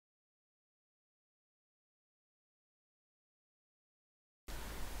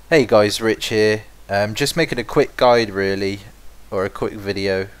Hey guys, Rich here. Just making a quick guide really, or a quick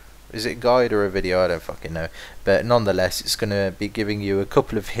video. Is it a guide or a video? I don't fucking know. But nonetheless, it's going to be giving you a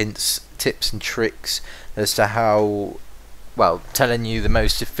couple of hints, tips and tricks as to how, well, telling you the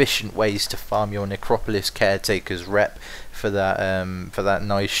most efficient ways to farm your Necropolis Caretaker's rep for that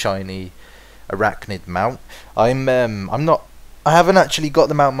nice shiny arachnid mount. I haven't actually got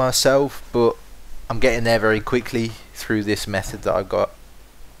the mount myself, but I'm getting there very quickly through this method that I got.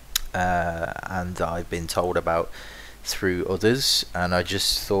 And I've been told about through others, and I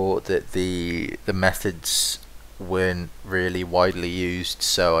just thought that the methods weren't really widely used,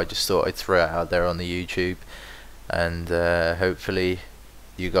 so I just thought I'd throw it out there on the YouTube, and hopefully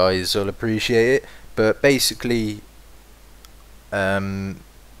you guys will appreciate it. But basically, there's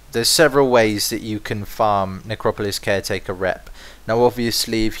several ways that you can farm Necropolis Caretaker rep. Now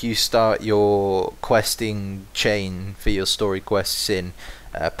obviously if you start your questing chain for your story quests in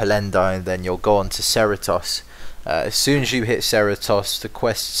Pelendine, then you'll go on to Cerritos. As soon as you hit Cerritos, the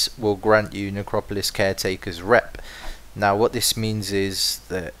quests will grant you Necropolis Caretaker's rep. Now what this means is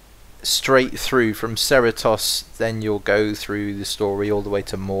that straight through from Cerritos, then you'll go through the story all the way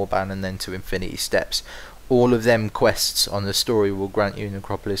to Morban and then to Infinity Steps. All of them quests on the story will grant you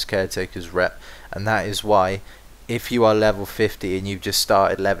Necropolis Caretaker's rep, and that is why if you are level 50 and you've just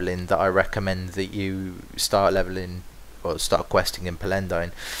started leveling, that I recommend that you start leveling or start questing in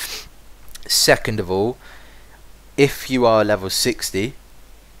Pelendine. Second of all, if you are level 60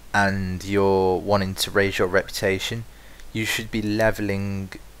 and you're wanting to raise your reputation, you should be leveling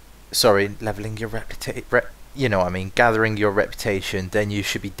your reputation, you know what I mean, gathering your reputation. Then you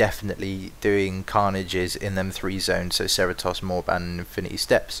should be definitely doing carnages in them 3 zones, so Cerritos, Morban and Infinity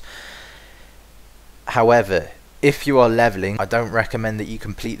Steps. However, if you are leveling, I don't recommend that you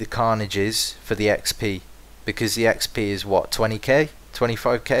complete the carnages for the XP, because the XP is what, 20k,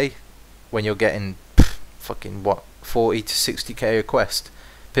 25k, when you're getting fucking what, 40 to 60k a quest.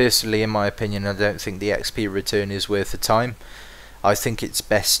 Personally, in my opinion, I don't think the XP return is worth the time. I think it's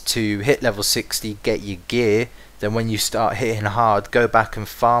best to hit level 60, get your gear, then when you start hitting hard, go back and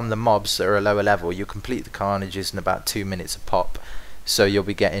farm the mobs that are a lower level. You'll complete the carnages in about 2 minutes a pop, so you'll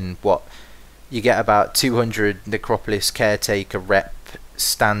be getting what, you get about 200 Necropolis Caretaker rep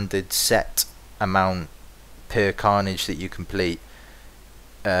standard set amount per carnage that you complete.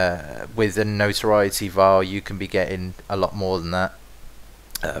 With a notoriety vial you can be getting a lot more than that,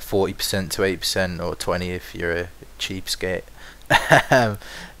 40% to 8% or 20 if you're a cheapskate.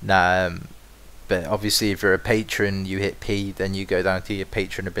 But obviously if you're a patron, you hit P, then you go down to your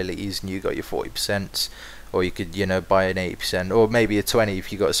patron abilities and you got your 40%, or you could, you know, buy an 80% or maybe a 20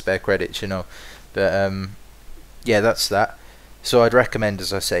 if you got a spare credits, you know. But yeah, that's that. So I'd recommend,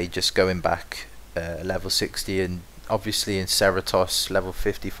 as I say, just going back level 60, and obviously in Cerritos level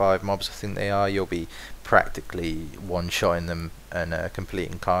 55 mobs I think they are, you'll be practically one-shotting them and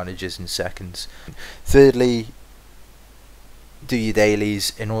completing carnages in seconds. Thirdly, do your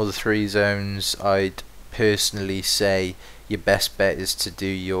dailies in all the 3 zones. I'd personally say your best bet is to do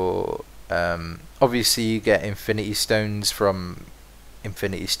your obviously you get Infinity Stones from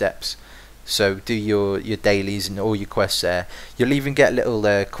Infinity Steps, so do your dailies and all your quests there. You'll even get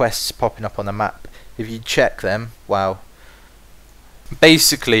little quests popping up on the map. If you check them, wow.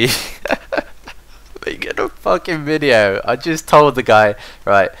 Basically, making a fucking video. I just told the guy,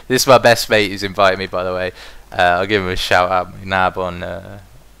 right, this is my best mate who's invited me, by the way. I'll give him a shout out, my nab on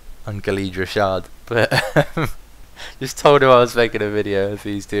Khalid Rashad. But just told him I was making a video if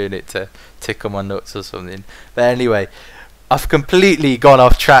he's doing it to tickle my nuts or something. But anyway, I've completely gone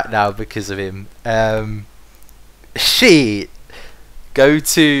off track now because of him. Shit. Go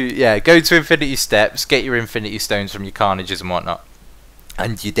to Infinity Steps, get your Infinity Stones from your carnages and whatnot,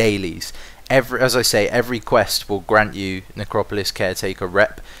 and your dailies. As I say, every quest will grant you Necropolis Caretaker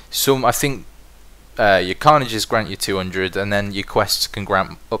rep. Some, I think, your carnages grant you 200, and then your quests can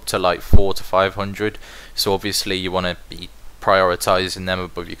grant up to like 400 to 500. So obviously you want to be prioritizing them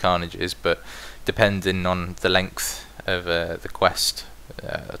above your carnages, but depending on the length of the quest,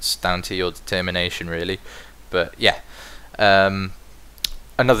 that's down to your determination really. But yeah.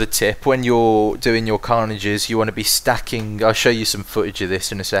 Another tip, when you're doing your carnages, you want to be stacking, I'll show you some footage of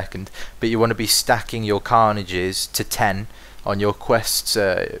this in a second, but you want to be stacking your carnages to 10 on your quests,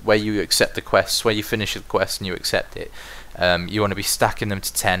 where you accept the quests, where you finish the quest and you accept it. You want to be stacking them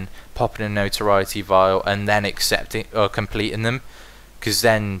to 10, popping a notoriety vial and then accepting or completing them, because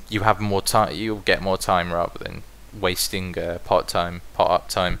then you have more time, you'll get more time rather than wasting pot up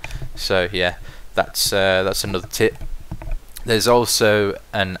time. So yeah, that's another tip. There's also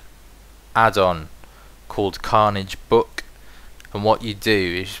an add-on called Carnage Book, And what you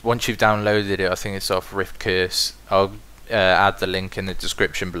do is, once you've downloaded it, I think it's off Rift Curse, I'll add the link in the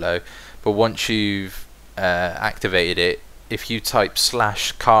description below, but once you've activated it, if you type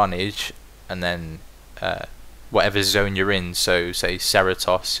 /carnage and then whatever zone you're in, so say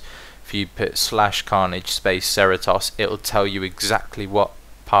Ceratoss, if you put /carnage space Ceratoss, it'll tell you exactly what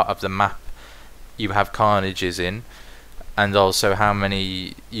part of the map you have carnages in, and also how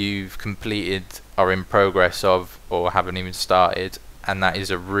many you've completed, are in progress of, or haven't even started. And that is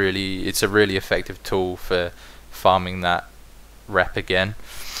it's a really effective tool for farming that rep again.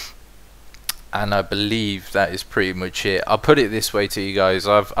 And I believe that is pretty much it. I'll put it this way to you guys: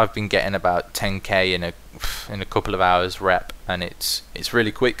 I've been getting about 10k in a couple of hours rep, and it's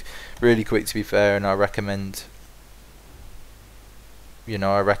really quick to be fair. And I recommend,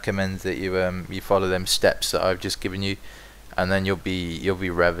 that you follow them steps that I've just given you, and then you'll be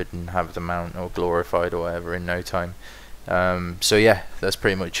revered and have the mount or glorified or whatever in no time. So yeah, that's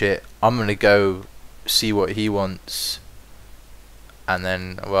pretty much it. I'm gonna go see what he wants, and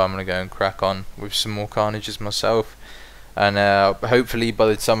then I'm gonna go and crack on with some more carnages myself. And hopefully by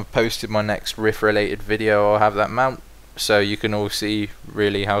the time I've posted my next Rift related video, I'll have that mount, so you can all see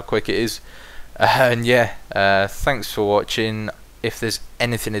really how quick it is. And yeah, thanks for watching. If there's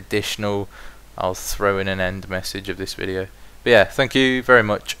anything additional, I'll throw in an end message of this video. But yeah, thank you very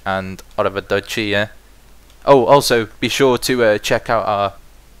much, and arrivederci, yeah? Oh, also, be sure to check out our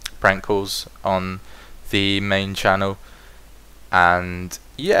prank calls on the main channel. And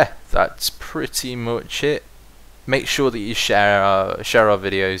yeah, that's pretty much it. Make sure that you share our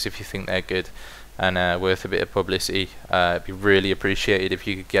videos if you think they're good and worth a bit of publicity. It'd be really appreciated if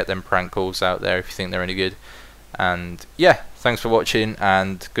you could get them prank calls out there if you think they're any good. And yeah, thanks for watching,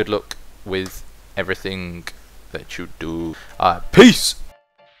 and good luck with everything that you do. Peace!